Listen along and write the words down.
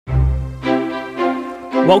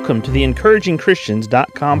Welcome to the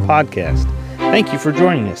EncouragingChristians.com podcast. Thank you for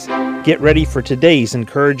joining us. Get ready for today's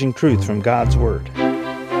encouraging truth from God's Word.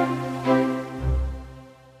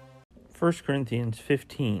 1 Corinthians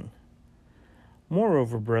 15.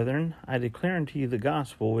 Moreover, brethren, I declare unto you the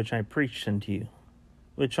gospel which I preached unto you,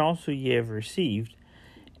 which also ye have received,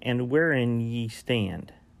 and wherein ye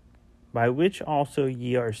stand, by which also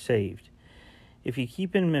ye are saved, if ye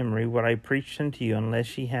keep in memory what I preached unto you,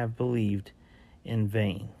 unless ye have believed in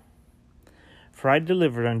vain. For I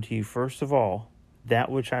delivered unto you first of all that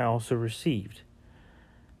which I also received,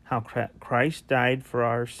 how Christ died for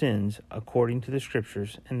our sins according to the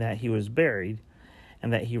Scriptures, and that he was buried,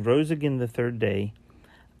 and that he rose again the third day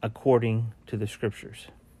according to the Scriptures.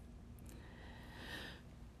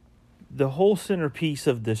 The whole centerpiece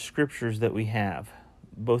of the Scriptures that we have,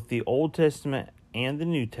 both the Old Testament and the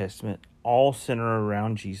New Testament, all center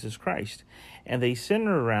around Jesus Christ. And they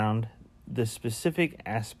center around the specific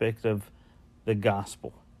aspect of the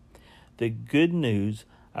gospel, the good news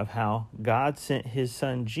of how God sent his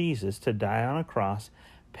son Jesus to die on a cross,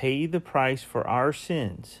 pay the price for our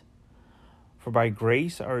sins. For by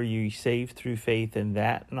grace are ye saved through faith, and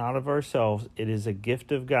that not of ourselves, it is a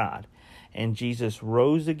gift of God. And Jesus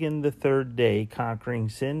rose again the third day, conquering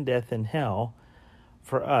sin, death, and hell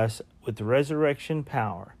for us with resurrection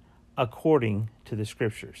power, according to the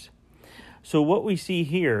Scriptures. So what we see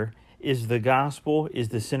here is the gospel is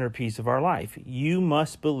the centerpiece of our life. You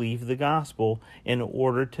must believe the gospel in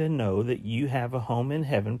order to know that you have a home in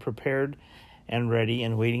heaven prepared and ready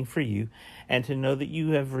and waiting for you, and to know that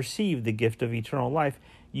you have received the gift of eternal life.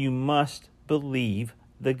 You must believe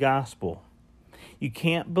the gospel. You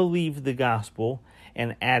can't believe the gospel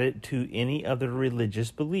and add it to any other religious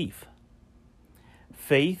belief.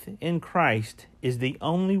 Faith in Christ is the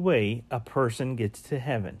only way a person gets to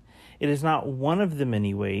heaven. It is not one of the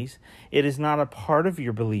many ways. It is not a part of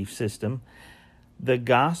your belief system. The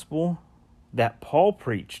gospel that Paul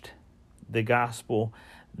preached, the gospel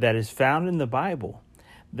that is found in the Bible,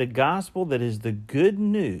 the gospel that is the good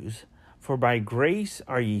news, for by grace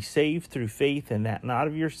are ye saved through faith, and that not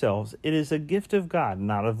of yourselves. It is a gift of God,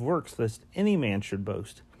 not of works, lest any man should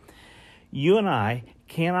boast. You and I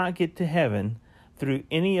cannot get to heaven through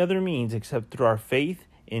any other means except through our faith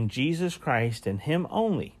in Jesus Christ and him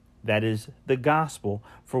only. That is the gospel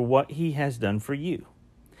for what he has done for you.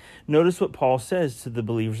 Notice what Paul says to the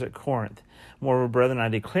believers at Corinth. Moreover, brethren, I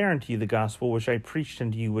declare unto you the gospel which I preached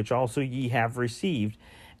unto you, which also ye have received,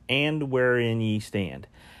 and wherein ye stand.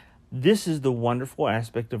 This is the wonderful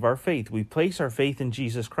aspect of our faith. We place our faith in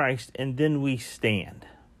Jesus Christ, and then we stand.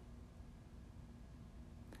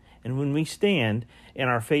 And when we stand in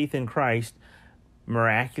our faith in Christ,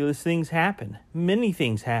 miraculous things happen. Many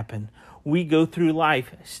things happen. We go through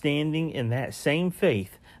life standing in that same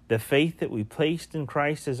faith, the faith that we placed in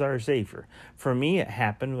Christ as our Savior. For me, it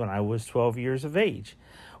happened when I was 12 years of age.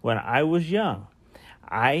 When I was young,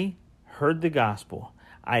 I heard the gospel.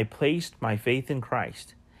 I placed my faith in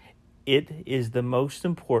Christ. It is the most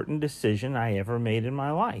important decision I ever made in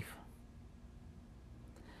my life.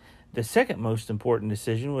 The second most important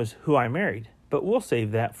decision was who I married, but we'll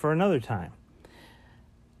save that for another time.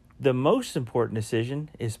 The most important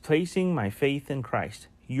decision is placing my faith in Christ.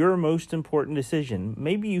 Your most important decision,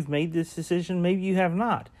 maybe you've made this decision, maybe you have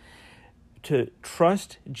not, to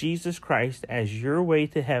trust Jesus Christ as your way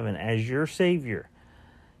to heaven, as your Savior.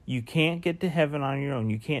 You can't get to heaven on your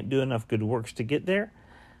own. You can't do enough good works to get there.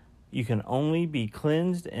 You can only be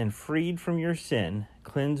cleansed and freed from your sin,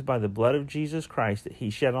 cleansed by the blood of Jesus Christ that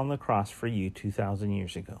he shed on the cross for you 2,000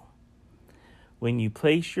 years ago. When you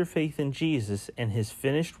place your faith in Jesus and his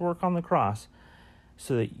finished work on the cross,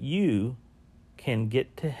 so that you can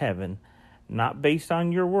get to heaven, not based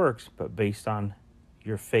on your works, but based on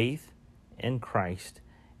your faith in Christ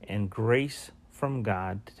and grace from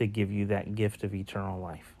God to give you that gift of eternal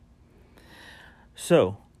life.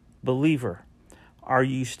 So, believer, are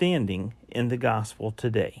you standing in the gospel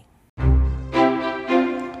today?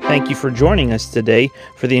 Thank you for joining us today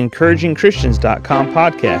for the EncouragingChristians.com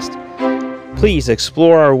podcast. Please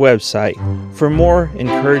explore our website for more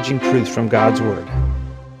encouraging truths from God's Word.